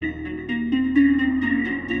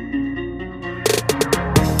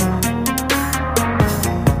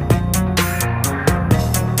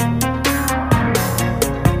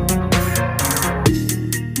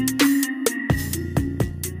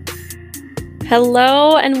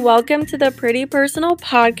Hello and welcome to the Pretty Personal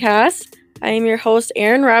Podcast. I am your host,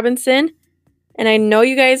 Erin Robinson, and I know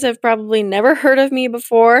you guys have probably never heard of me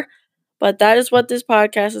before, but that is what this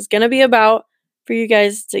podcast is going to be about, for you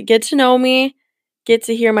guys to get to know me, get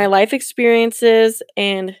to hear my life experiences,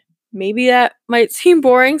 and maybe that might seem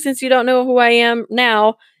boring since you don't know who I am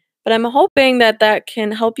now, but I'm hoping that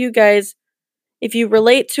can help you guys. If you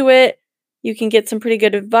relate to it, you can get some pretty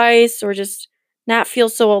good advice or just not feel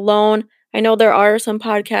so alone. I know there are some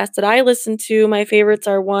podcasts that I listen to. My favorites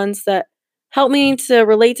are ones that help me to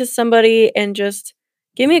relate to somebody and just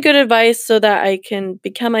give me good advice so that I can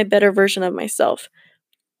become a better version of myself.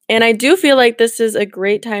 And I do feel like this is a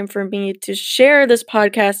great time for me to share this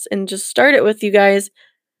podcast and just start it with you guys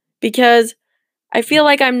because I feel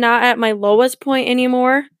like I'm not at my lowest point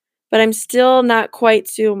anymore, but I'm still not quite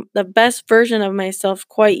to the best version of myself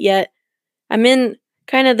quite yet. I'm in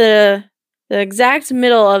kind of the exact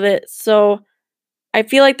middle of it. So I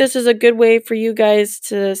feel like this is a good way for you guys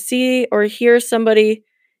to see or hear somebody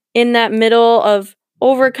in that middle of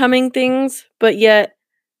overcoming things, but yet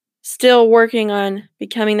still working on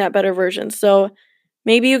becoming that better version. So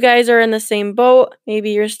maybe you guys are in the same boat.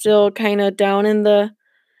 Maybe you're still kind of down in the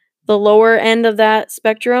lower end of that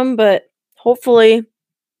spectrum, but hopefully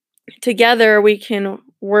together we can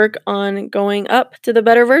work on going up to the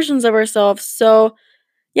better versions of ourselves. So,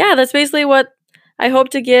 yeah, that's basically what I hope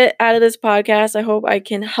to get out of this podcast. I hope I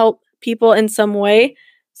can help people in some way.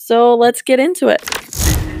 So, let's get into it.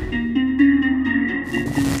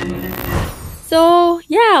 So,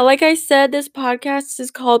 yeah, like I said, this podcast is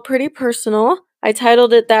called Pretty Personal. I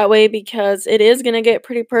titled it that way because it is going to get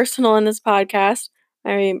pretty personal in this podcast.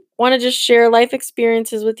 I want to just share life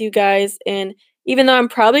experiences with you guys. And even though I'm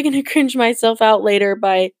probably going to cringe myself out later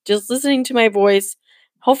by just listening to my voice,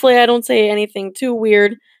 hopefully I don't say anything too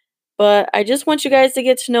weird. But I just want you guys to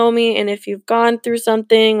get to know me. And if you've gone through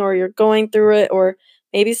something or you're going through it, or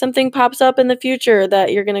maybe something pops up in the future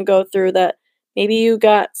that you're going to go through, that maybe you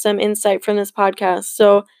got some insight from this podcast.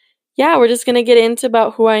 So, yeah, we're just going to get into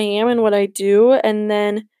about who I am and what I do. And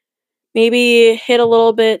then maybe hit a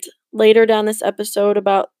little bit later down this episode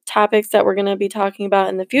about topics that we're going to be talking about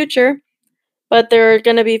in the future. But there are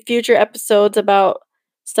going to be future episodes about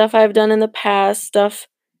stuff I've done in the past, stuff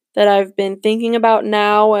that I've been thinking about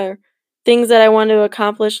now, or things that I want to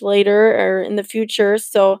accomplish later or in the future.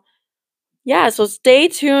 So, yeah, so stay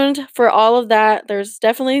tuned for all of that. There's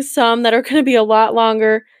definitely some that are going to be a lot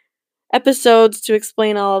longer episodes to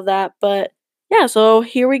explain all of that. But yeah, so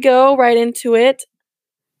here we go right into it.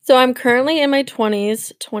 So I'm currently in my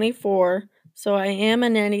 20s, 24. So I am a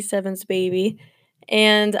 97's baby.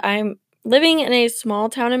 And I'm living in a small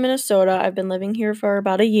town in Minnesota. I've been living here for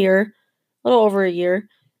about a year, a little over a year.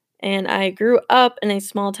 And I grew up in a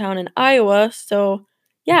small town in Iowa. So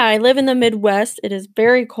yeah, I live in the Midwest. It is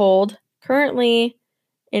very cold. Currently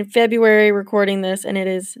in February recording this, and it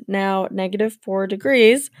is now -4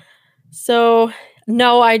 degrees. So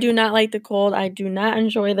no, I do not like the cold. I do not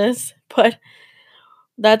enjoy this, but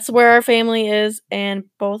that's where our family is, and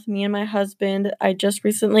both me and my husband, I just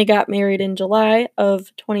recently got married in July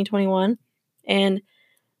of 2021, and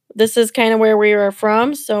this is kind of where we are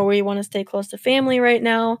from, so we want to stay close to family right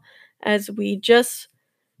now as we just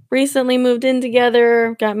recently moved in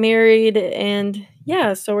together, got married, and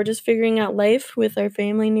yeah, so we're just figuring out life with our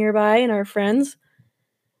family nearby and our friends.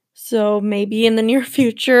 So maybe in the near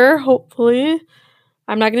future, hopefully.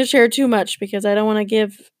 I'm not going to share too much because I don't want to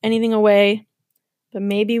give anything away, but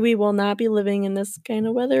maybe we will not be living in this kind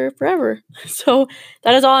of weather forever. So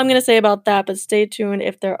that is all I'm going to say about that, but stay tuned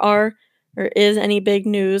if there are or is any big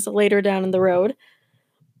news later down in the road.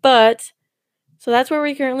 But so that's where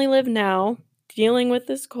we currently live now, dealing with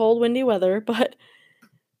this cold, windy weather. But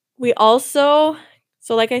we also,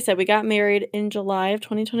 so like I said, we got married in July of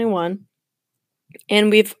 2021, and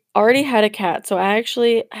we've already had a cat. So I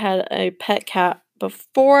actually had a pet cat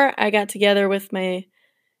before I got together with my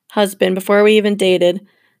husband, before we even dated.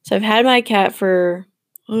 So I've had my cat for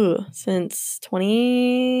since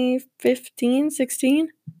 2015, 16.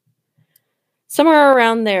 Somewhere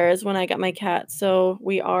around there is when I got my cat. So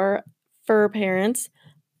we are fur parents.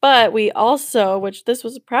 But we also, which this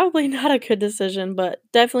was probably not a good decision, but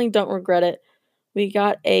definitely don't regret it. We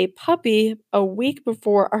got a puppy a week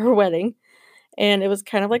before our wedding, and it was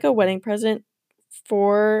kind of like a wedding present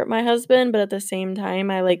for my husband, but at the same time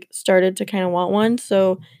I like started to kind of want one,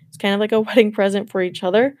 so it's kind of like a wedding present for each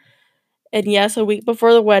other. And yes, a week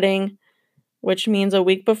before the wedding, which means a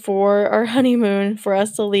week before our honeymoon for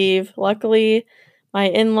us to leave. Luckily, my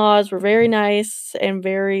in-laws were very nice and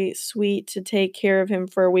very sweet to take care of him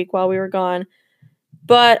for a week while we were gone.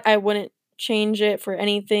 But I wouldn't change it for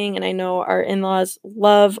anything, and I know our in-laws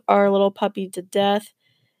love our little puppy to death.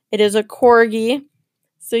 It is a corgi.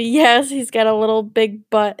 So yes, he's got a little big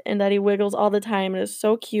butt and that he wiggles all the time. It is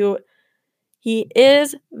so cute. He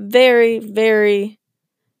is very, very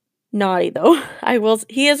naughty though.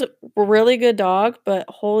 He is a really good dog, but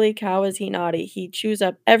holy cow is he naughty. He chews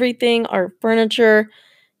up everything, our furniture.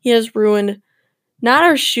 He has ruined not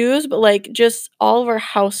our shoes, but like just all of our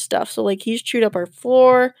house stuff. So like he's chewed up our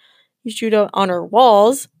floor, he's chewed up on our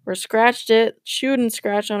walls, or scratched it, chewed and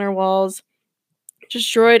scratched on our walls,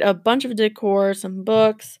 destroyed a bunch of decor, some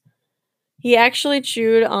books. He actually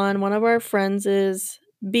chewed on one of our friends'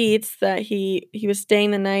 Beats that he was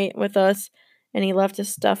staying the night with us, and he left his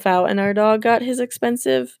stuff out, and our dog got his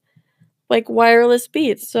expensive, like, wireless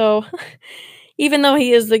Beats. So, even though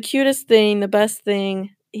he is the cutest thing, the best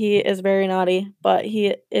thing, he is very naughty, but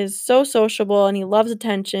he is so sociable, and he loves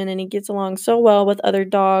attention, and he gets along so well with other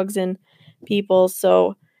dogs and people,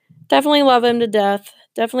 so definitely love him to death.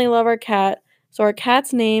 Definitely love our cat. So our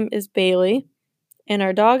cat's name is Bailey, and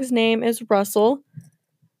our dog's name is Russell.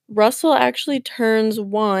 Russell actually turns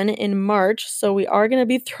 1 in March, so we are gonna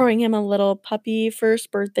be throwing him a little puppy first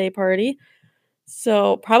birthday party.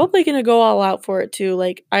 So, probably gonna go all out for it too,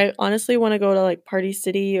 like, I honestly wanna go to, like, Party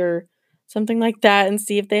City or something like that and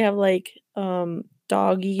see if they have, like,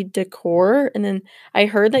 doggy decor, and then I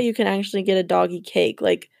heard that you can actually get a doggy cake,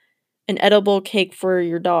 like, an edible cake for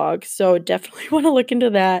your dog, so definitely wanna look into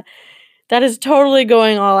that. That is totally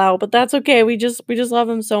going all out, but that's okay, we just love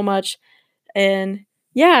him so much. And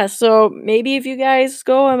yeah, so maybe if you guys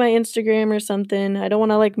go on my Instagram or something, I don't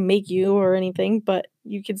want to like make you or anything, but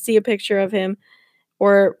you can see a picture of him,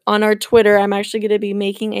 or on our Twitter. I'm actually going to be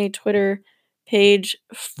making a Twitter page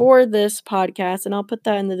for this podcast, and I'll put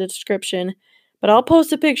that in the description. But I'll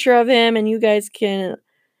post a picture of him and you guys can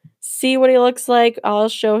see what he looks like. I'll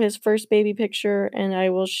show his first baby picture and I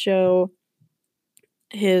will show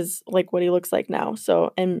his like what he looks like now.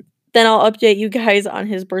 So, and then I'll update you guys on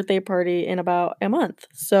his birthday party in about a month.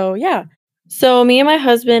 So, yeah. So, me and my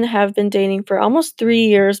husband have been dating for almost 3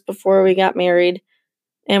 years before we got married,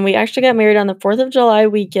 and we actually got married on the 4th of July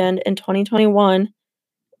weekend in 2021,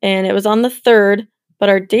 and it was on the 3rd, but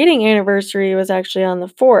our dating anniversary was actually on the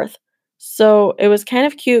 4th. So, it was kind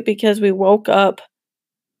of cute because we woke up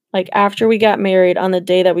like after we got married on the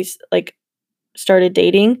day that we like started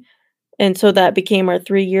dating. And so that became our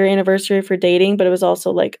 3-year anniversary for dating, but it was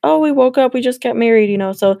also like, "Oh, we woke up, we just got married," you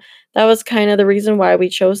know? So that was kinda the reason why we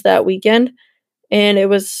chose that weekend, and it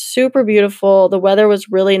was super beautiful, the weather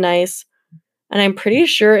was really nice, and I'm pretty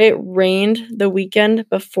sure it rained the weekend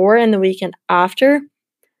before and the weekend after,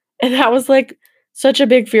 and that was, like, such a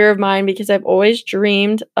big fear of mine because I've always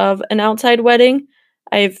dreamed of an outside wedding.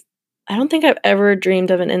 I've I don't think I've ever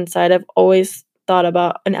dreamed of an inside, I've always thought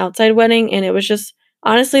about an outside wedding, and it was just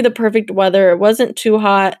honestly the perfect weather. It wasn't too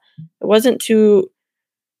hot, it wasn't too,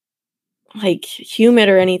 like, humid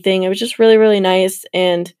or anything, it was just really, really nice,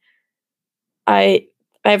 and I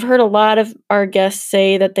I've heard a lot of our guests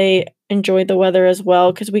say that they enjoyed the weather as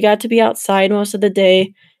well because we got to be outside most of the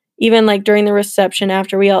day. Even, like, during the reception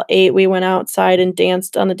after we all ate, we went outside and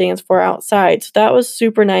danced on the dance floor outside, so that was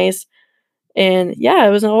super nice, and yeah,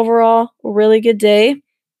 it was an overall really good day.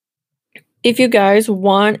 If you guys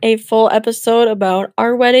want a full episode about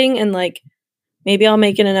our wedding and, like, maybe I'll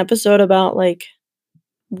make it an episode about, like,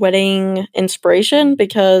 wedding inspiration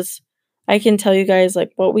because I can tell you guys,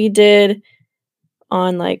 like, what we did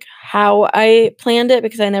on, like, how I planned it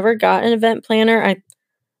because I never got an event planner.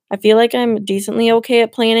 I feel like I'm decently okay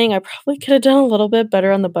at planning. I probably could have done a little bit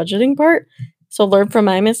better on the budgeting part, so learn from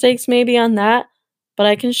my mistakes maybe on that, but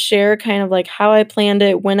I can share kind of, like, how I planned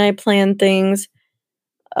it, when I planned things,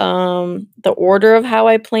 the order of how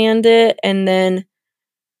I planned it, and then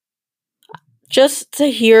just to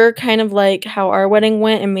hear kind of, like, how our wedding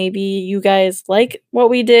went and maybe you guys like what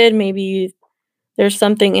we did, maybe there's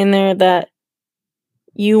something in there that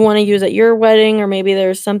you wanna use at your wedding, or maybe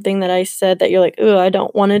there's something that I said that you're like, "Ooh, I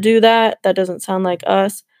don't wanna do that. That doesn't sound like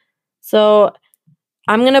us." So,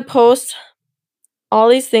 I'm gonna post all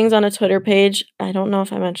these things on a Twitter page. I don't know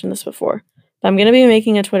if I mentioned this before, but I'm gonna be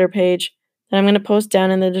making a Twitter page that I'm gonna post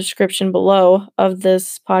down in the description below of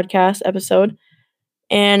this podcast episode,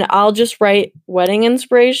 and I'll just write wedding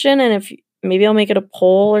inspiration, and if maybe I'll make it a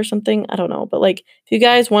poll or something, I don't know, but, like, if you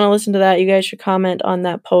guys wanna listen to that, you guys should comment on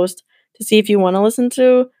that post to see if you wanna listen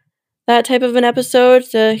to that type of an episode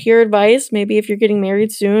to hear advice, maybe if you're getting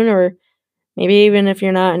married soon, or maybe even if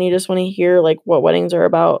you're not and you just wanna hear, like, what weddings are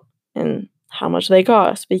about and how much they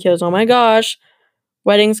cost because, oh my gosh,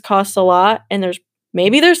 weddings cost a lot, and there's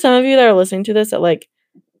some of you that are listening to this that, like,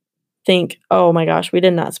 think, "Oh my gosh, we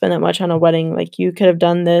did not spend that much on a wedding, like, you could have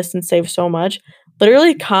done this and saved so much,"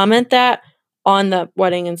 literally comment that on the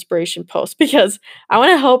wedding inspiration post because I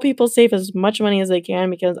wanna help people save as much money as they can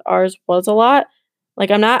because ours was a lot.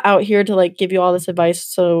 Like, I'm not out here to, like, give you all this advice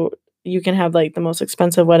so you can have, like, the most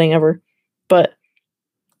expensive wedding ever, but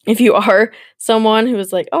if you are someone who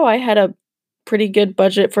is like, "Oh, I had a pretty good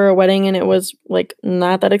budget for a wedding and it was, like,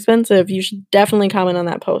 not that expensive," you should definitely comment on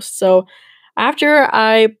that post. So, after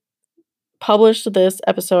I publish this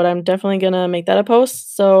episode, I'm definitely gonna make that a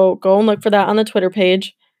post, so go and look for that on the Twitter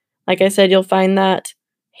page. Like I said, you'll find that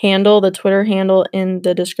handle, the Twitter handle, in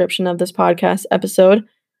the description of this podcast episode.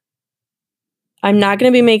 I'm not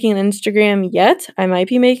gonna be making an Instagram yet. I might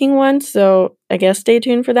be making one, so I guess stay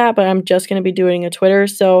tuned for that, but I'm just gonna be doing a Twitter,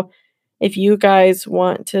 so if you guys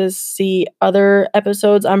want to see other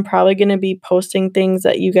episodes, I'm probably gonna be posting things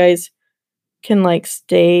that you guys can, like,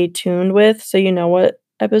 stay tuned with so you know what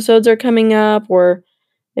episodes are coming up, or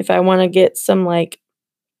if I wanna get some, like,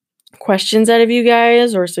 questions out of you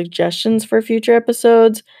guys or suggestions for future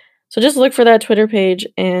episodes. So just look for that Twitter page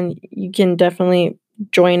and you can definitely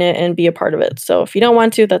join it and be a part of it. So if you don't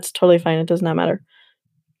want to, that's totally fine. It does not matter.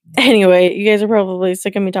 Anyway, you guys are probably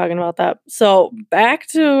sick of me talking about that. So back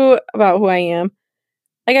to about who I am.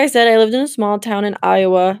 Like I said, I lived in a small town in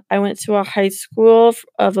Iowa. I went to a high school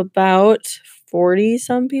of about 40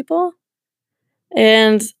 some people.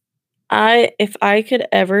 And if I could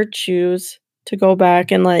ever choose to go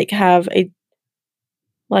back and like have a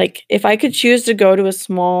like, if I could choose to go to a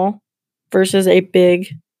small versus a big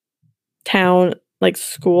town, like,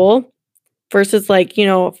 school versus, like,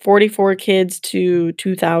 44 kids to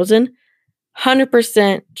 2,000,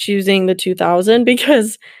 100% choosing the 2,000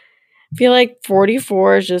 because I feel like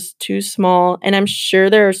 44 is just too small, and I'm sure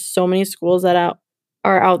there are so many schools that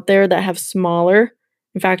are out there that have smaller.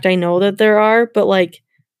 In fact, I know that there are, but, like,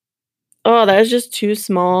 oh, that is just too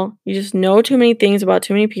small. You just know too many things about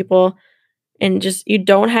too many people, and just you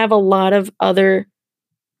don't have a lot of other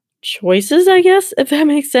choices, I guess, if that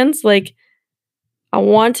makes sense. Like, I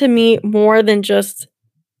want to meet more than just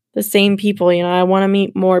the same people, I wanna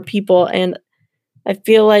meet more people, and I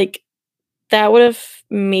feel like that would've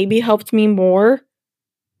maybe helped me more,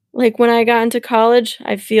 like, when I got into college.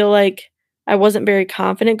 I feel like I wasn't very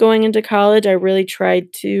confident going into college. I really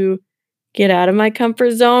tried to get out of my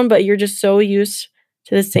comfort zone, but you're just so used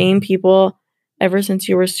to the same people ever since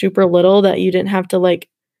you were super little that you didn't have to, like,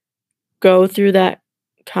 go through that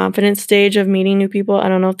confidence stage of meeting new people. I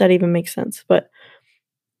don't know if that even makes sense, but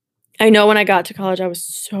I know when I got to college, I was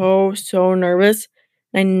so, so nervous.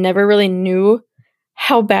 I never really knew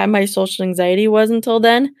how bad my social anxiety was until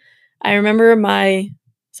then. I remember my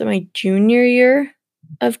junior year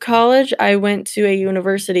of college, I went to a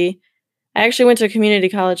university. I actually went to a community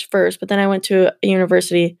college first, but then I went to a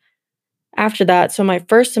university after that. So my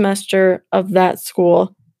first semester of that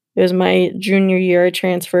school, it was my junior year, I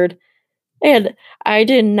transferred, and I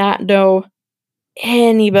did not know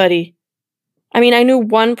anybody. I mean, I knew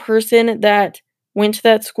one person that went to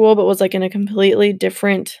that school, but was, like, in a completely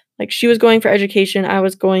different, like, she was going for education, I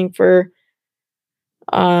was going for,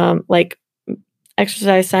 like,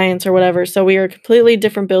 exercise science or whatever, so we were completely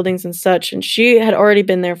different buildings and such, and she had already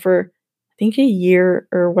been there for, I think, a year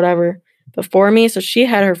or whatever before me, so she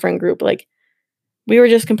had her friend group, like, we were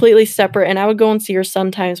just completely separate, and I would go and see her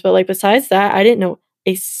sometimes, but, like, besides that, I didn't know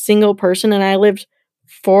a single person, and I lived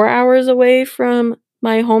 4 hours away from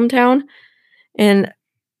my hometown, and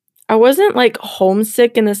I wasn't, like,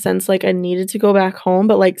 homesick in the sense, like, I needed to go back home,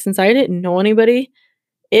 but, like, since I didn't know anybody,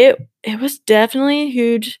 it was definitely a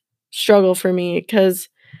huge struggle for me because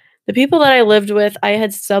the people that I lived with, I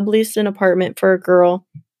had subleased an apartment for a girl,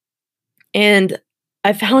 and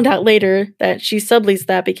I found out later that she subleased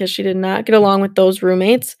that because she did not get along with those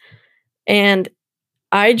roommates, and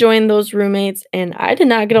I joined those roommates, and I did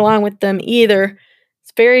not get along with them either.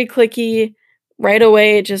 It's very cliquey. Right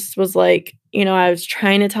away, it just was like, I was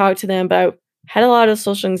trying to talk to them, but I had a lot of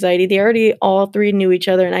social anxiety. They already all 3 knew each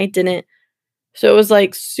other, and I didn't. So it was,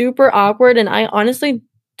 like, super awkward, and I honestly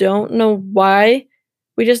don't know why.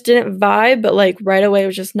 We just didn't vibe, but, like, right away, it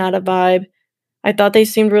was just not a vibe. I thought they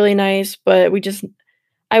seemed really nice, but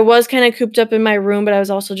I was kinda cooped up in my room, but I was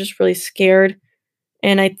also just really scared.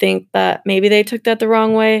 And I think that maybe they took that the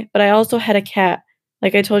wrong way, but I also had a cat.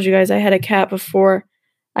 Like I told you guys, I had a cat before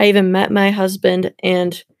I even met my husband,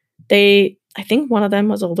 and I think one of them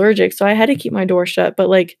was allergic, so I had to keep my door shut, but,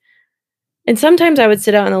 like, and sometimes I would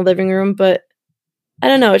sit out in the living room, but I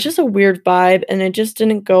don't know, it's just a weird vibe, and it just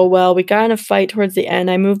didn't go well. We got in a fight towards the end.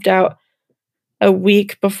 I moved out a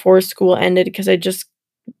week before school ended because I just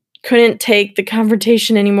couldn't take the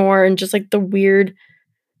confrontation anymore and just, like, the weird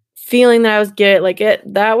feeling that I was get like it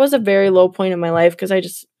that was a very low point in my life because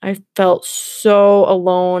I felt so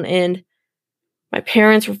alone and my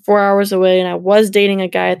parents were 4 hours away and I was dating a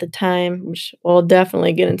guy at the time, which we'll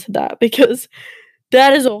definitely get into that because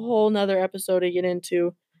that is a whole nother episode to get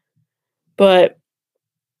into. But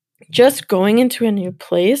just going into a new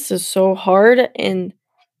place is so hard, and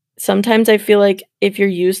sometimes I feel like if you're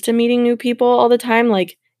used to meeting new people all the time,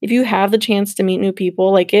 like, if you have the chance to meet new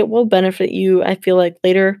people, like, it will benefit you, I feel like,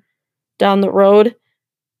 later down the road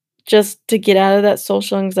just to get out of that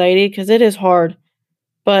social anxiety because it is hard.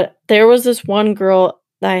 But there was this one girl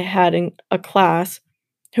that I had in a class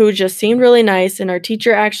who just seemed really nice, and our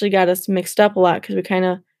teacher actually got us mixed up a lot because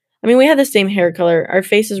we had the same hair color. Our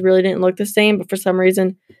faces really didn't look the same, but for some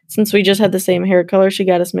reason, since we just had the same hair color, she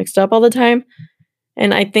got us mixed up all the time.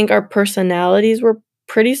 And I think our personalities were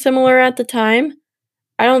pretty similar at the time.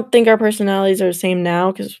 I don't think our personalities are the same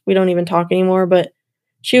now because we don't even talk anymore, but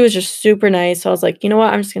she was just super nice. So I was like, you know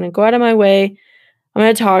what? I'm just gonna go out of my way. I'm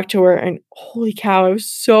gonna talk to her. And holy cow, I was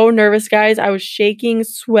so nervous, guys. I was shaking,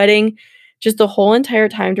 sweating just the whole entire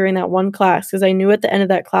time during that one class because I knew at the end of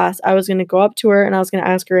that class I was gonna go up to her and I was gonna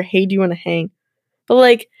ask her, hey, do you wanna hang? But,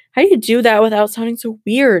 like, how do you do that without sounding so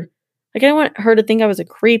weird? Like, I didn't want her to think I was a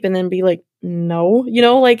creep and then be like, "No,"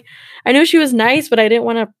 like, I knew she was nice, but I didn't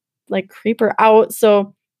wanna, like, creep her out,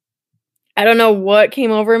 so I don't know what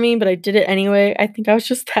came over me, but I did it anyway. I think I was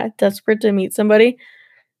just that desperate to meet somebody,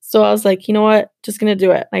 so I was like, "You know what? Just gonna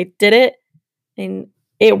do it." I did it, and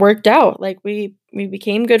it worked out. Like, we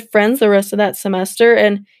became good friends the rest of that semester,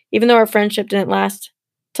 and even though our friendship didn't last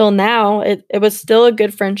till now, it was still a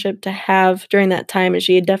good friendship to have during that time, and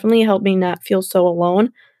she had definitely helped me not feel so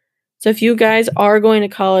alone. So if you guys are going to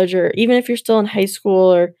college or even if you're still in high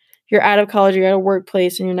school or you're out of college, you're at a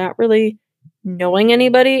workplace and you're not really knowing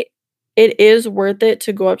anybody, it is worth it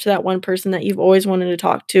to go up to that one person that you've always wanted to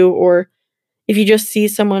talk to, or if you just see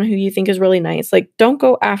someone who you think is really nice, like, don't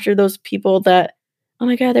go after those people that, "Oh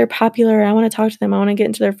my god, they're popular, I wanna talk to them, I wanna get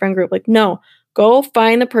into their friend group." Like, no, go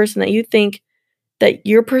find the person that you think that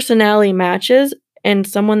your personality matches and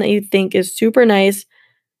someone that you think is super nice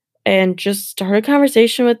and just start a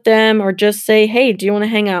conversation with them or just say, "Hey, do you wanna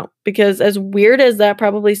hang out?" Because as weird as that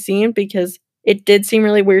probably seemed, because it did seem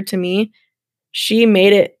really weird to me, she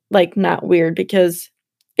made it, like, not weird because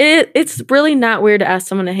it's really not weird to ask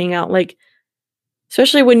someone to hang out, like,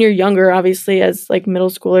 especially when you're younger, obviously, as, like,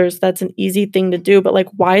 middle schoolers, that's an easy thing to do, but, like,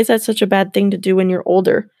 why is that such a bad thing to do when you're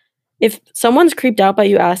older? If someone's creeped out by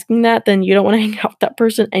you asking that, then you don't wanna hang out with that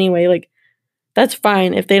person anyway, like, that's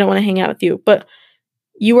fine if they don't wanna hang out with you, but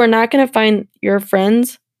you are not gonna find your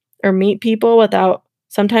friends or meet people without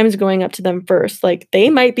sometimes going up to them first, like, they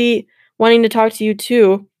might be wanting to talk to you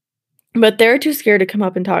too, but they're too scared to come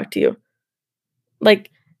up and talk to you.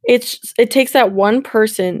 Like, it takes that one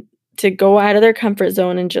person to go out of their comfort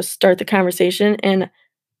zone and just start the conversation, and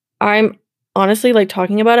I'm honestly, like,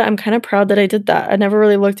 talking about it, I'm kinda proud that I did that. I never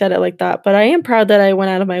really looked at it like that, but I am proud that I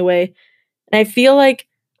went out of my way, and I feel like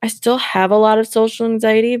I still have a lot of social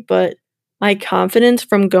anxiety, but my confidence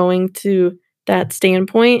from going to that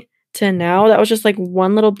standpoint to now, that was just, like,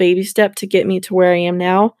 one little baby step to get me to where I am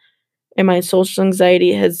now, and my social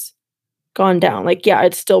anxiety has gone down. Like, yeah,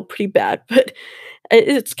 it's still pretty bad, but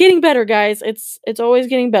it's getting better, guys. It's always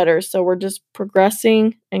getting better, so we're just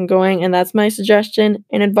progressing and going, and that's my suggestion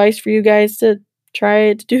and advice for you guys to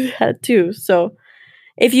try to do that too. So,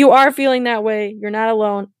 if you are feeling that way, you're not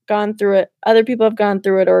alone, gone through it. Other people have gone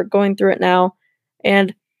through it or are going through it now,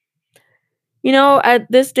 and, at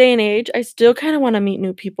this day and age, I still kinda wanna meet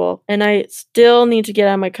new people, and I still need to get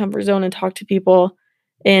out of my comfort zone and talk to people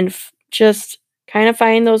and just kinda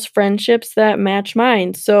find those friendships that match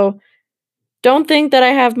mine. So don't think that I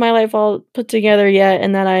have my life all put together yet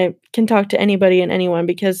and that I can talk to anybody and anyone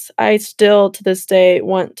because I still, to this day,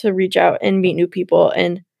 want to reach out and meet new people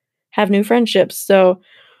and have new friendships. So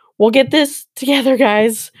we'll get this together,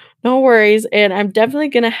 guys. No worries. And I'm definitely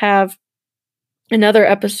going to have another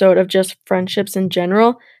episode of just friendships in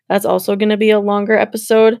general. That's also going to be a longer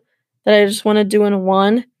episode that I just want to do in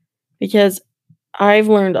one because I've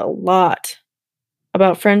learned a lot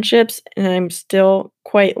about friendships, and I'm still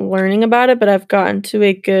quite learning about it, but I've gotten to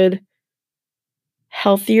a good,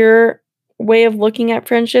 healthier way of looking at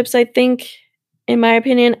friendships, I think, in my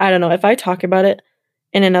opinion. I don't know, if I talk about it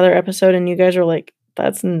in another episode and you guys are like,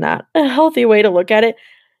 "That's not a healthy way to look at it,"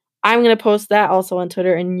 I'm gonna post that also on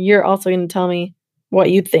Twitter, and you're also gonna tell me what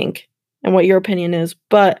you think and what your opinion is,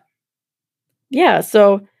 but yeah,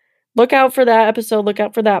 so look out for that episode, look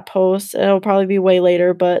out for that post. It'll probably be way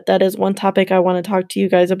later, but that is one topic I want to talk to you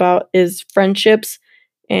guys about is friendships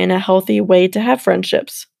and a healthy way to have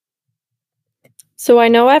friendships. So I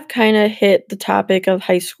know I've kind of hit the topic of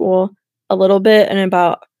high school a little bit and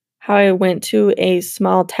about how I went to a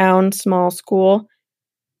small town, small school.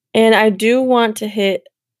 And I do want to hit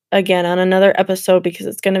again on another episode because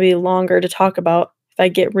it's going to be longer to talk about if I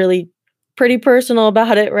get really pretty personal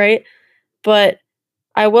about it, right? But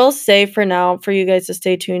I will say for now for you guys to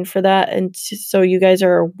stay tuned for that and so you guys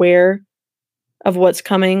are aware of what's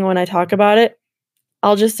coming when I talk about it.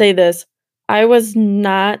 I'll just say this. I was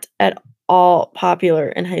not at all popular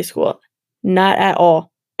in high school. Not at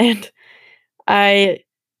all. And I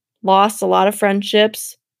lost a lot of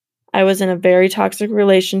friendships. I was in a very toxic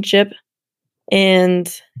relationship and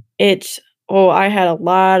it I had a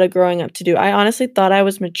lot of growing up to do. I honestly thought I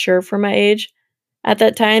was mature for my age at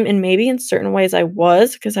that time, and maybe in certain ways I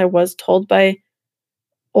was because I was told by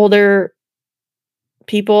older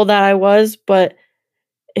people that I was, but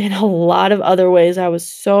in a lot of other ways, I was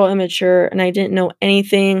so immature and I didn't know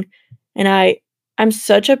anything. And I'm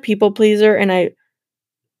such a people pleaser and I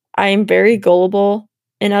am very gullible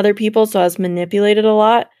in other people, so I was manipulated a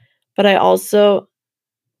lot. But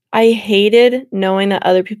I hated knowing that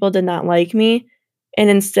other people did not like me. And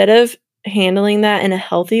instead of handling that in a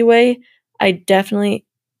healthy way, I definitely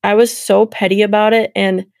I was so petty about it.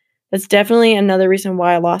 And that's definitely another reason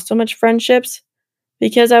why I lost so much friendships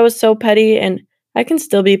because I was so petty and I can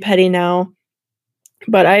still be petty now,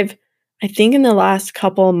 but I think in the last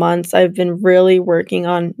couple of months I've been really working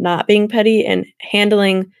on not being petty and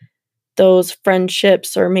handling those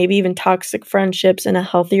friendships or maybe even toxic friendships in a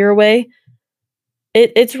healthier way.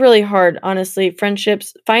 It's really hard, honestly.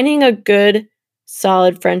 Friendships, finding a good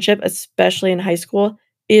solid friendship, especially in high school,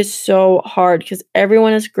 is so hard because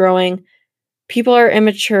everyone is growing. People are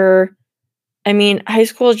immature. I mean, high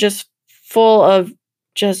school is just full of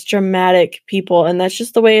just dramatic people, and that's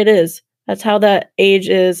just the way it is. That's how that age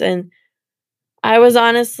is, and I was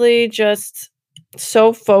honestly just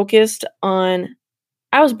so focused on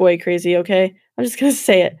I was boy crazy, okay? I'm just gonna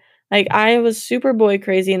say it. Like, I was super boy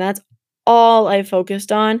crazy, and that's all I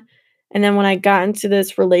focused on, and then when I got into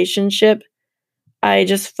this relationship, I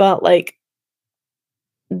just felt like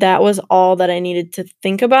that was all that I needed to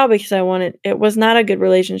think about because it was not a good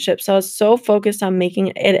relationship, so I was so focused on making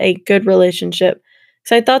it a good relationship,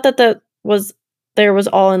 because I thought that there was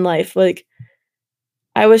all in life, like,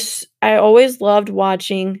 I always loved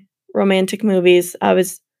watching romantic movies, I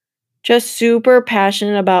was just super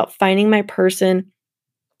passionate about finding my person,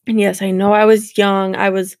 and yes, I know I was young, I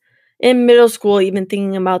was in middle school even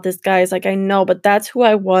thinking about this, guys, like, I know, but that's who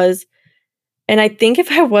I was. And I think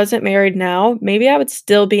if I wasn't married now, maybe I would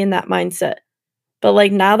still be in that mindset. But,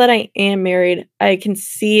 like, now that I am married, I can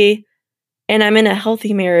see and I'm in a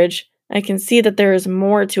healthy marriage, I can see that there is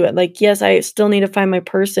more to it. Like, yes, I still need to find my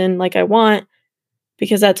person like I want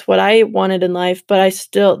because that's what I wanted in life, but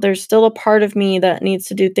there's still a part of me that needs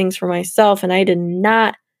to do things for myself, and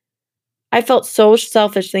I felt so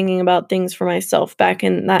selfish thinking about things for myself back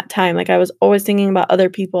in that time. Like, I was always thinking about other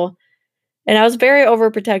people, and I was very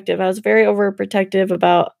overprotective. I was very overprotective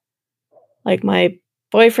about like, my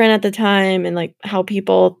boyfriend at the time and, like, how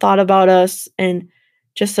people thought about us and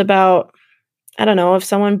just about I don't know, if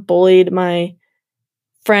someone bullied my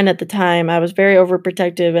friend at the time, I was very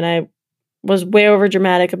overprotective and I was way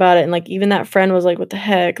overdramatic about it, and, like, even that friend was like, "What the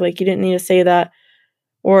heck? Like, you didn't need to say that."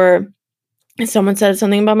 Or if someone said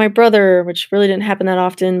something about my brother, which really didn't happen that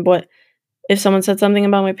often, but if someone said something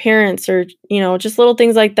about my parents or, just little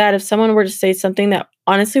things like that, if someone were to say something that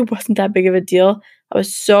honestly wasn't that big of a deal, I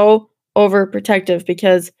was so overprotective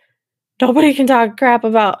because nobody can talk crap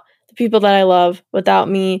about the people that I love without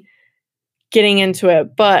me getting into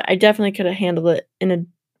it, but I definitely could have handled it in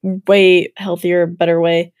a way healthier, better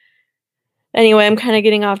way. Anyway, I'm kinda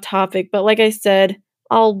getting off topic, but like I said,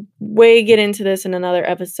 I'll way get into this in another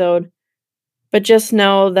episode, but just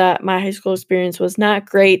know that my high school experience was not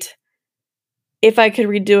great. If I could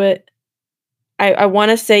redo it, I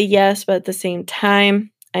wanna say yes, but at the same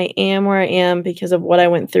time, I am where I am because of what I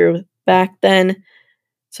went through back then.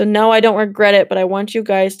 So, no, I don't regret it, but I want you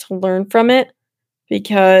guys to learn from it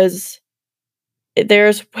because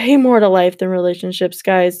there's way more to life than relationships,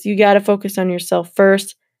 guys. You gotta focus on yourself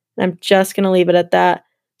first, and I'm just gonna leave it at that.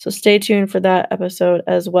 So stay tuned for that episode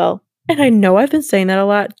as well. And I know I've been saying that a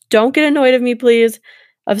lot. Don't get annoyed at me, please,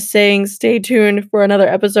 of saying stay tuned for another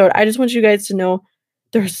episode. I just want you guys to know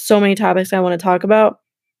there's so many topics I wanna talk about,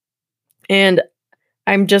 and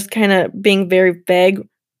I'm just kinda being very vague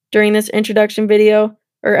during this introduction video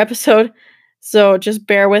or episode, so just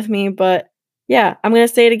bear with me, but yeah, I'm gonna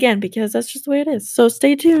say it again because that's just the way it is, so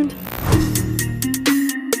stay tuned.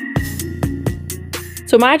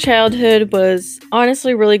 So my childhood was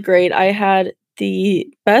honestly really great. I had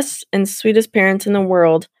the best and sweetest parents in the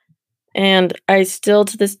world, and I still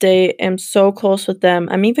to this day am so close with them.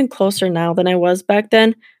 I'm even closer now than I was back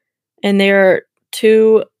then, and they are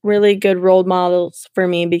two really good role models for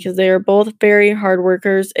me because they are both very hard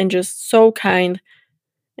workers and just so kind.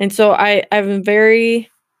 And so I'm very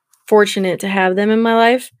fortunate to have them in my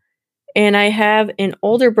life. And I have an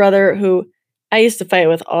older brother who I used to fight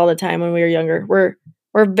with all the time when we were younger.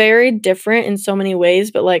 We're very different in so many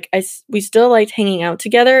ways, but like we still liked hanging out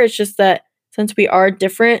together. It's just that since we are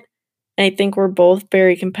different, and I think we're both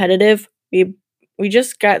very competitive, we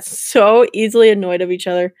just got so easily annoyed of each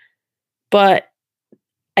other. But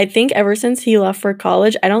I think ever since he left for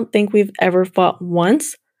college, I don't think we've ever fought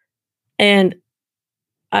once. And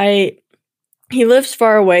I he lives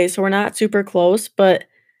far away, so we're not super close, but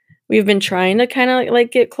we've been trying to kinda,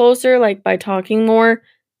 like, get closer, like, by talking more,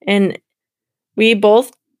 and we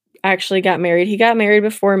both actually got married. He got married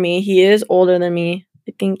before me. He is older than me.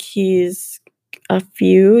 I think he's a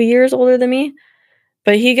few years older than me,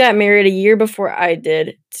 but he got married a year before I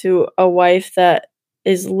did to a wife that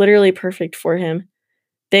is literally perfect for him.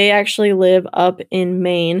 They actually live up in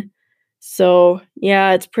Maine. So,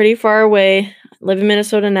 yeah, it's pretty far away. I live in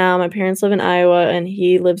Minnesota now. My parents live in Iowa, and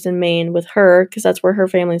he lives in Maine with her because that's where her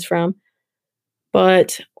family's from.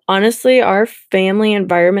 But honestly, our family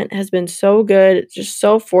environment has been so good, just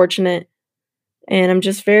so fortunate, and I'm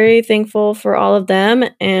just very thankful for all of them,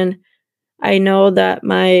 and I know that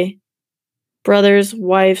my brother's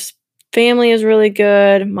wife's family is really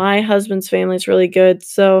good, my husband's family is really good,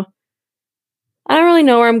 so I don't really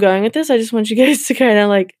know where I'm going with this. I just want you guys to kinda,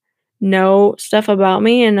 like, know stuff about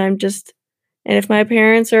me, and and if my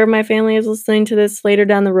parents or my family is listening to this later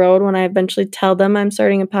down the road when I eventually tell them I'm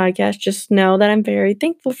starting a podcast, just know that I'm very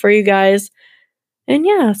thankful for you guys. And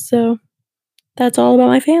yeah, so that's all about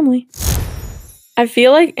my family. I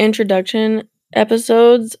feel like introduction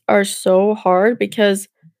episodes are so hard because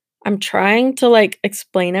I'm trying to, like,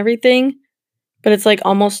 explain everything, but it's, like,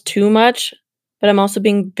 almost too much, but I'm also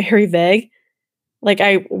being very vague. Like,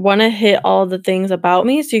 I wanna hit all the things about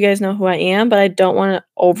me so you guys know who I am, but I don't wanna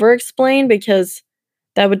over explain because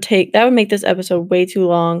that would make this episode way too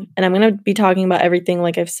long, and I'm gonna be talking about everything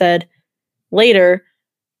like I've said later,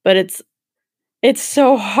 but it's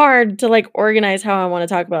so hard to, like, organize how I wanna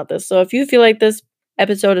talk about this. So if you feel like this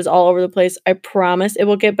episode is all over the place, I promise it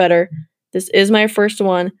will get better. This is my first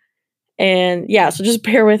one, and yeah, so just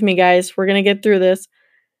bear with me, guys. We're gonna get through this.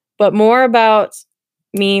 But more about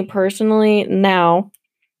me personally now.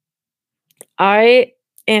 I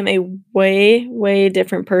am a way, way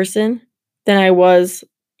different person than I was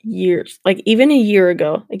years like, even a year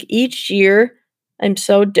ago. Like, each year, I'm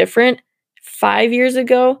so different. 5 years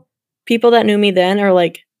ago, people that knew me then are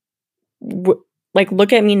like,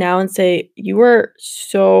 look at me now and say, "You are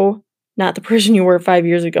so not the person you were 5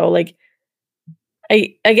 years ago." Like,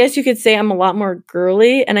 I guess you could say I'm a lot more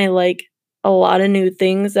girly, and I like a lot of new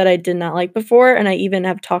things that I did not like before, and I even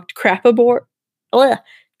have talked crap about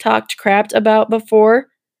before.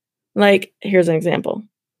 Like, here's an example,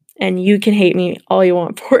 and you can hate me all you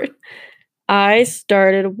want for it. I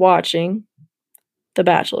started watching The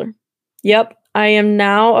Bachelor. Yep, I am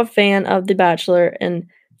now a fan of The Bachelor, and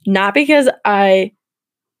not because I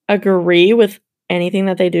agree with anything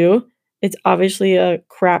that they do. It's obviously a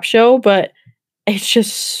crap show, but it's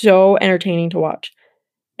just so entertaining to watch.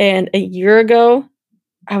 And a year ago,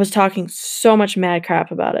 I was talking so much mad crap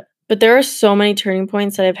about it. But there are so many turning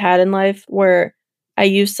points that I've had in life where I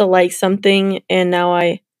used to like something and now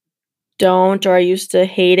I don't, or I used to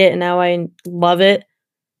hate it and now I love it,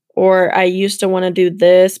 or I used to wanna do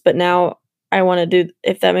this, but now I wanna do,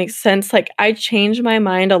 if that makes sense. Like, I change my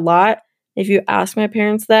mind a lot. If you ask my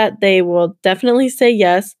parents that, they will definitely say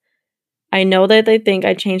yes. I know that they think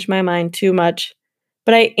I changed my mind too much,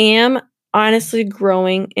 but I am honestly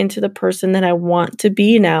growing into the person that I want to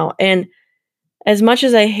be now, and as much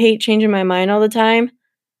as I hate changing my mind all the time,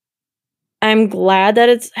 I'm glad that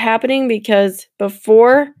it's happening because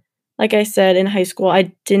before, like I said, in high school,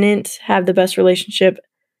 I didn't have the best relationship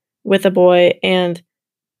with a boy, and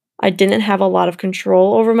I didn't have a lot of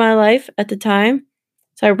control over my life at the time.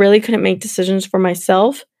 So I really couldn't make decisions for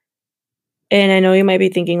myself. And I know you might be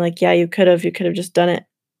thinking, like, yeah, you could have just done it.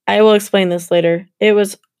 I will explain this later. It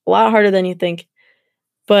was a lot harder than you think.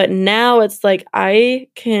 But now it's like I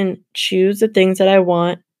can choose the things that I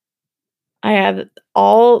want. I have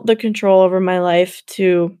all the control over my life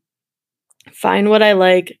to find what I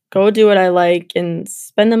like, go do what I like, and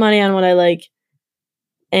spend the money on what I like,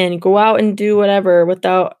 and go out and do whatever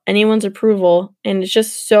without anyone's approval. And it's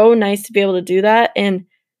just so nice to be able to do that. And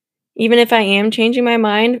Even if I am changing my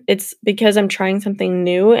mind, it's because I'm trying something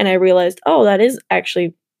new and I realized, "Oh, that is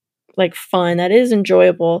actually, like, fun, that is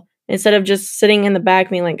enjoyable," instead of just sitting in the back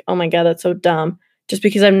being like, "Oh my god, that's so dumb," just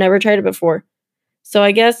because I've never tried it before. So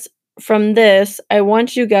I guess from this, I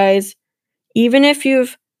want you guys, even if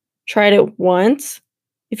you've tried it once,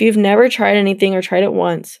 if you've never tried anything or tried it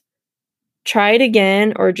once, try it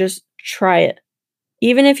again or just try it.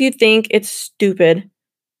 Even if you think it's stupid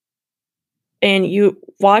and you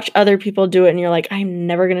watch other people do it and you're like, "I'm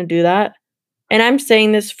never gonna do that." And I'm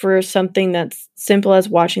saying this for something that's simple as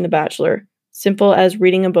watching The Bachelor, simple as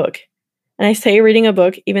reading a book. And I say reading a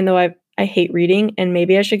book even though I hate reading and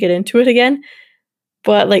maybe I should get into it again,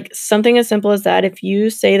 but, like, something as simple as that, if you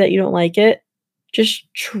say that you don't like it,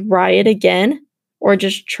 just try it again or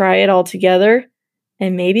just try it all together,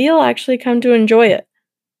 and maybe you'll actually come to enjoy it.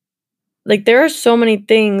 Like, there are so many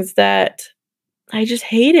things that I just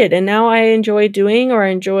hated, and now I enjoy doing or I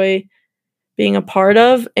enjoy being a part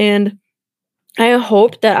of, and I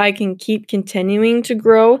hope that I can keep continuing to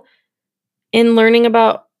grow in learning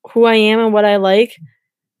about who I am and what I like,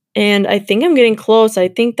 and I think I'm getting close. I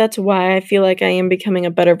think that's why I feel like I am becoming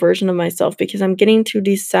a better version of myself because I'm getting to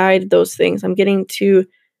decide those things. I'm getting to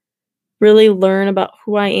really learn about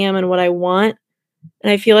who I am and what I want,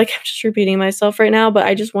 and I feel like I'm just repeating myself right now, but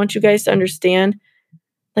I just want you guys to understand,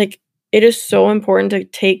 like, it is so important to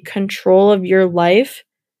take control of your life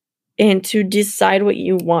and to decide what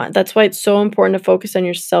you want. That's why it's so important to focus on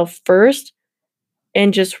yourself first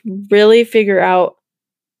and just really figure out,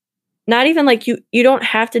 not even like you don't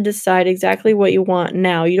have to decide exactly what you want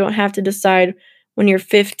now. You don't have to decide when you're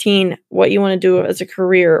 15 what you wanna do as a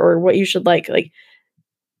career or what you should like,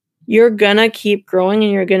 you're gonna keep growing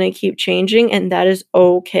and you're gonna keep changing, and that is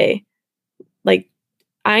okay. Like,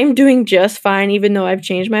 I'm doing just fine even though I've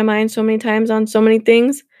changed my mind so many times on so many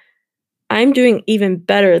things. I'm doing even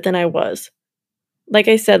better than I was. Like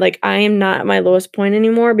I said, like, I am not at my lowest point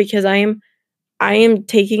anymore because I am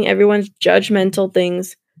taking everyone's judgmental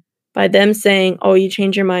things by them saying, "Oh, you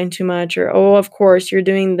change your mind too much," or, "Oh, of course, you're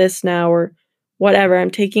doing this now," or whatever.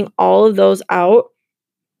 I'm taking all of those out,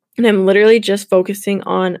 and I'm literally just focusing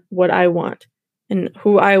on what I want and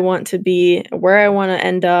who I want to be, where I wanna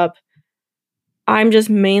end up. I'm just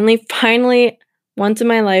mainly finally, once in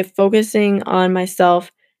my life, focusing on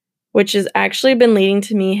myself, which has actually been leading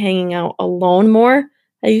to me hanging out alone more.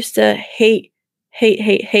 I used to hate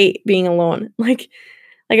being alone. Like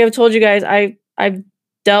I've told you guys, I've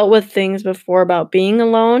dealt with things before about being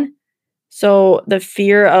alone. So the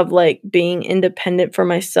fear of like being independent for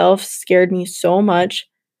myself scared me so much.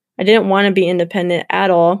 I didn't want to be independent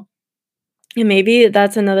at all. And maybe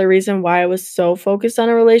that's another reason why I was so focused on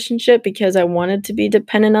a relationship because I wanted to be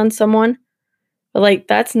dependent on someone. But like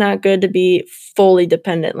that's not good to be fully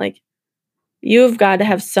dependent. Like you've got to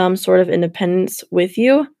have some sort of independence with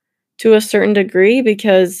you to a certain degree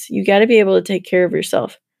because you got to be able to take care of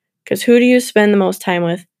yourself. Because who do you spend the most time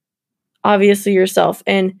with? Obviously, yourself.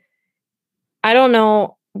 And I don't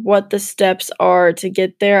know what the steps are to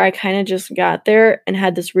get there. I kind of just got there and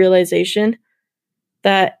had this realization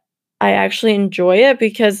that I actually enjoy it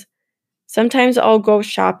because sometimes I'll go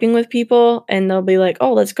shopping with people and they'll be like,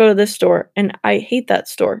 oh, let's go to this store. And I hate that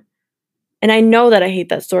store. And I know that I hate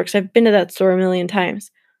that store because I've been to that store a million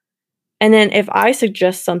times. And then if I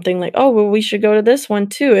suggest something like, "Oh, well, we should go to this one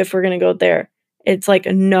too if we're gonna go there," it's like,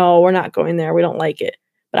 "No, we're not going there, we don't like it."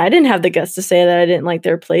 But I didn't have the guts to say that I didn't like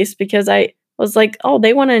their place because I was like, "Oh,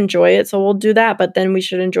 they wanna enjoy it, so we'll do that, but then we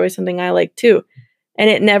should enjoy something I like too." And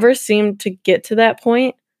it never seemed to get to that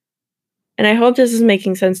point, and I hope this is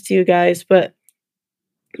making sense to you guys, but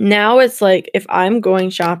now it's like if I'm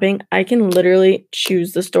going shopping, I can literally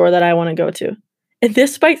choose the store that I wanna go to. And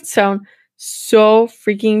this might sound so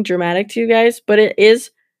freaking dramatic to you guys, but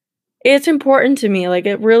it's important to me, like,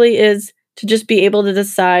 it really is to just be able to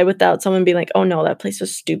decide without someone being like, "Oh, no, that place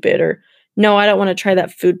is stupid," or, "No, I don't wanna try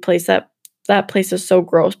that food place, that place is so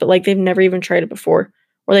gross," but, like, they've never even tried it before,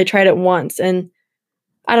 or they tried it once, and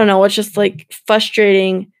I don't know, it's just, like,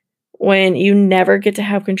 frustrating when you never get to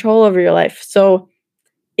have control over your life, so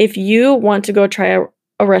if you want to go try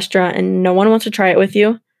a restaurant and no one wants to try it with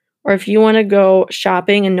you, or if you wanna go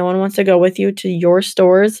shopping and no one wants to go with you to your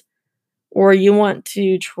stores, or you want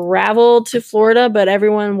to travel to Florida, but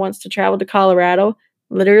everyone wants to travel to Colorado,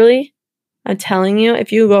 literally, I'm telling you,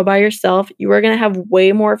 if you go by yourself, you are gonna have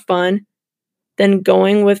way more fun than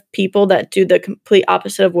going with people that do the complete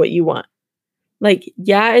opposite of what you want. Like,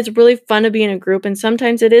 yeah, it's really fun to be in a group, and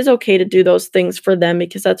sometimes it is okay to do those things for them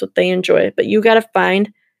because that's what they enjoy, but you gotta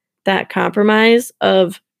find that compromise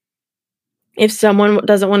of if someone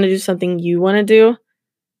doesn't wanna do something you wanna do,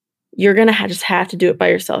 you're going to just have to do it by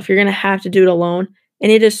yourself. You're going to have to do it alone.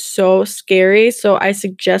 And it is so scary. So I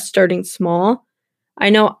suggest starting small. I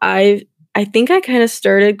know I think I kind of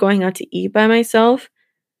started going out to eat by myself,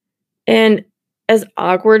 and as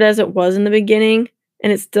awkward as it was in the beginning,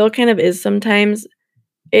 and it still kind of is sometimes,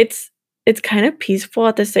 it's it's kind of peaceful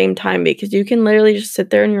at the same time because you can literally just sit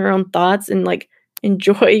there in your own thoughts and, like,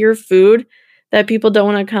 enjoy your food that people don't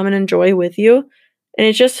wanna come and enjoy with you, and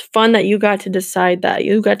it's just fun that you got to decide that.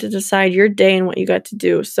 You got to decide your day and what you got to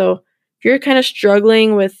do, so if you're kinda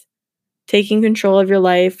struggling with taking control of your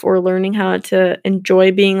life or learning how to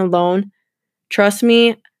enjoy being alone, trust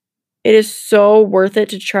me, it is so worth it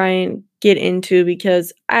to try and get into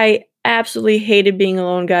because I absolutely hated being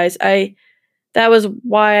alone, guys. I That was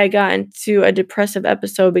why I got into a depressive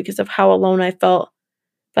episode because of how alone I felt.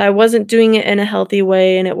 But I wasn't doing it in a healthy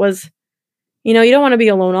way, and it was, you don't wanna be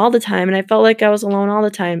alone all the time, and I felt like I was alone all the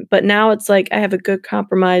time. But now it's like I have a good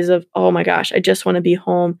compromise of, "Oh my gosh, I just wanna be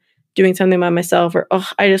home doing something by myself," or, "Oh,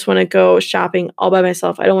 I just wanna go shopping all by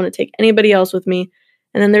myself. I don't wanna take anybody else with me."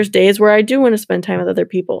 And then there's days where I do wanna spend time with other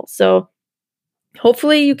people. So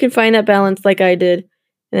hopefully you can find that balance like I did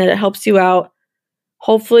and that it helps you out.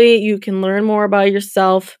 Hopefully you can learn more about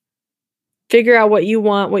yourself, figure out what you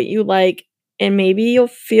want, what you like, and maybe you'll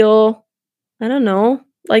feel, I don't know,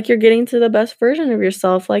 like you're getting to the best version of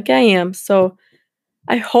yourself like I am. So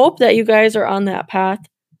I hope that you guys are on that path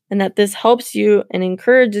and that this helps you and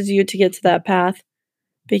encourages you to get to that path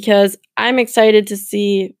because I'm excited to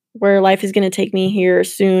see where life is going to take me here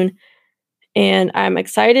soon. And I'm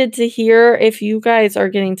excited to hear if you guys are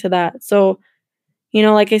getting to that. So,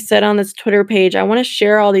 like I said on this Twitter page, I want to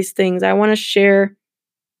share all these things. I want to share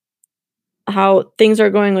how things are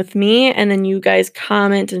going with me, and then you guys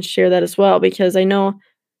comment and share that as well because I know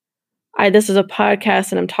this is a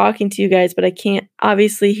podcast and I'm talking to you guys, but I can't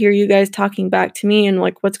obviously hear you guys talking back to me and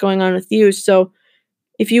like what's going on with you. So,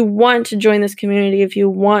 if you want to join this community, if you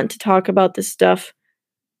want to talk about this stuff,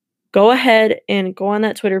 go ahead and go on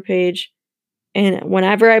that Twitter page, and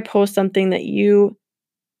whenever I post something that you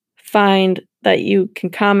find that you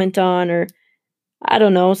can comment on, or I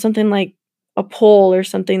don't know, something like a poll or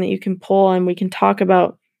something that you can pull and we can talk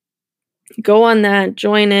about, go on that,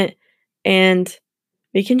 join it, and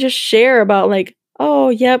we can just share about like, oh,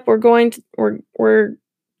 yep, we're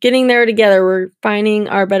getting there together. We're finding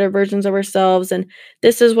our better versions of ourselves, and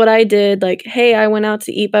this is what I did. Like, hey, I went out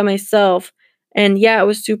to eat by myself, and yeah, it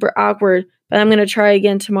was super awkward, but I'm gonna try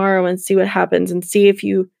again tomorrow and see what happens and see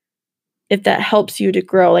if that helps you to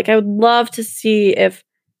grow. Like, I would love to see if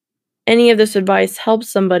any of this advice helps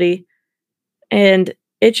somebody, and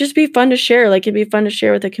it'd just be fun to share. Like, it'd be fun to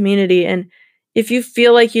share with the community. And if you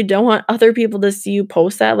feel like you don't want other people to see you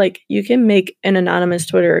post that, like, you can make an anonymous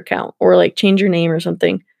Twitter account or like change your name or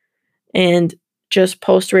something and just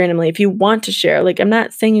post randomly if you want to share. Like, I'm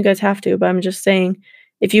not saying you guys have to, but I'm just saying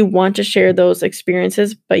if you want to share those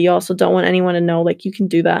experiences, but you also don't want anyone to know, like, you can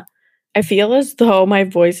do that. I feel as though my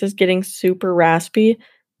voice is getting super raspy.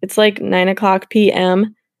 It's like 9 o'clock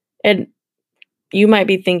p.m. and you might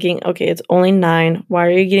be thinking, okay, it's only 9. Why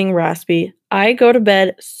are you getting raspy? I go to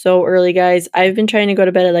bed so early, guys. I've been trying to go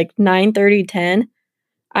to bed at like 9:30, 10.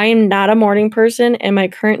 I am not a morning person, and my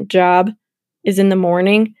current job is in the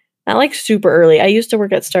morning. Not like super early. I used to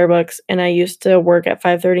work at Starbucks and I used to work at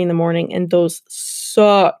 5:30 in the morning, and those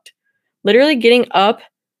sucked. Literally getting up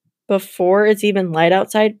before it's even light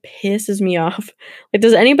outside pisses me off. Like,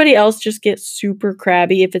 does anybody else just get super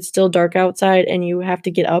crabby if it's still dark outside and you have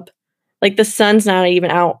to get up? Like, the sun's not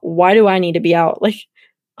even out. Why do I need to be out? Like,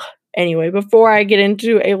 anyway, before I get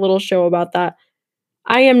into a little show about that,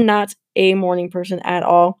 I am not a morning person at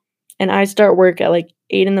all. And I start work at like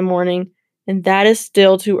 8 in the morning, and that is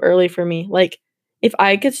still too early for me. Like, if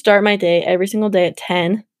I could start my day every single day at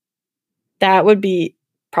 10, that would be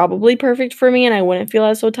probably perfect for me and I wouldn't feel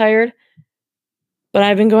as so tired. But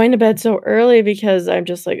I've been going to bed so early because I'm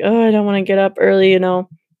just like, "Oh, I don't wanna get up early."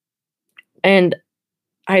 And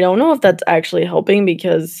I don't know if that's actually helping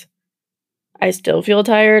because I still feel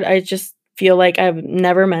tired. I just feel like I've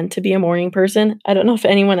never meant to be a morning person. I don't know if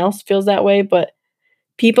anyone else feels that way, but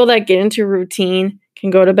people that get into routine can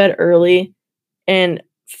go to bed early and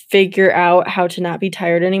figure out how to not be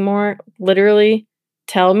tired anymore. Literally,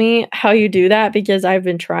 tell me how you do that because I've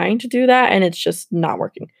been trying to do that and it's just not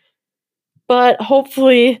working. But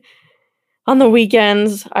hopefully on the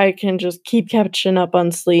weekends, I can just keep catching up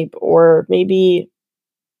on sleep, or maybe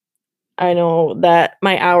I know that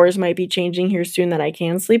my hours might be changing here soon that I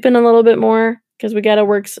can sleep in a little bit more because we gotta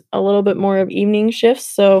work a little bit more of evening shifts.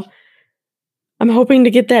 So I'm hoping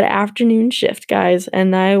to get that afternoon shift, guys,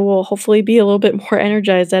 and I will hopefully be a little bit more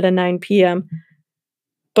energized at a 9 p.m.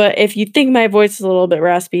 But if you think my voice is a little bit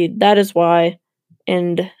raspy, that is why.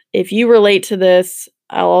 And if you relate to this,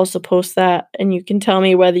 I'll also post that and you can tell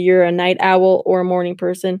me whether you're a night owl or a morning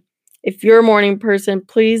person. If you're a morning person,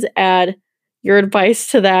 please add your advice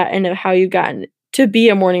to that and how you gotten to be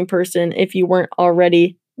a morning person if you weren't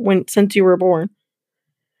already since you were born.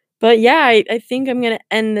 But yeah, I think I'm gonna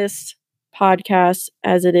end this podcast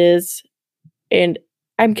as it is. And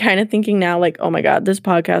I'm kind of thinking now, like, oh my God, this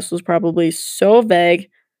podcast was probably so vague,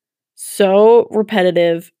 so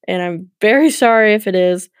repetitive, and I'm very sorry if it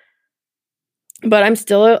is, but I'm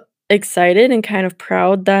still excited and kind of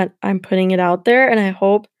proud that I'm putting it out there. And I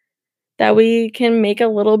hope that we can make a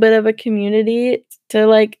little bit of a community to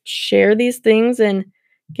like share these things and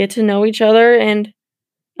get to know each other. And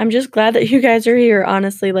I'm just glad that you guys are here,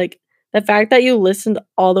 honestly. Like, the fact that you listened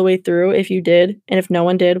all the way through, if you did, and if no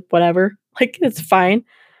one did, whatever, like, it's fine.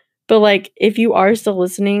 But, like, if you are still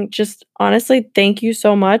listening, just honestly, thank you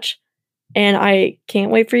so much. And I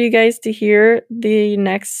can't wait for you guys to hear the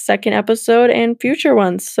next second episode and future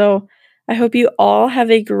ones. So I hope you all have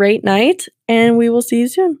a great night, and we will see you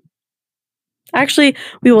soon. Actually,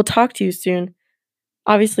 we will talk to you soon.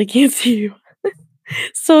 Obviously, can't see you.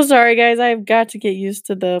 So sorry, guys. I've got to get used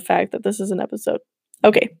to the fact that this is an episode.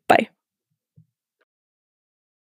 Okay, bye.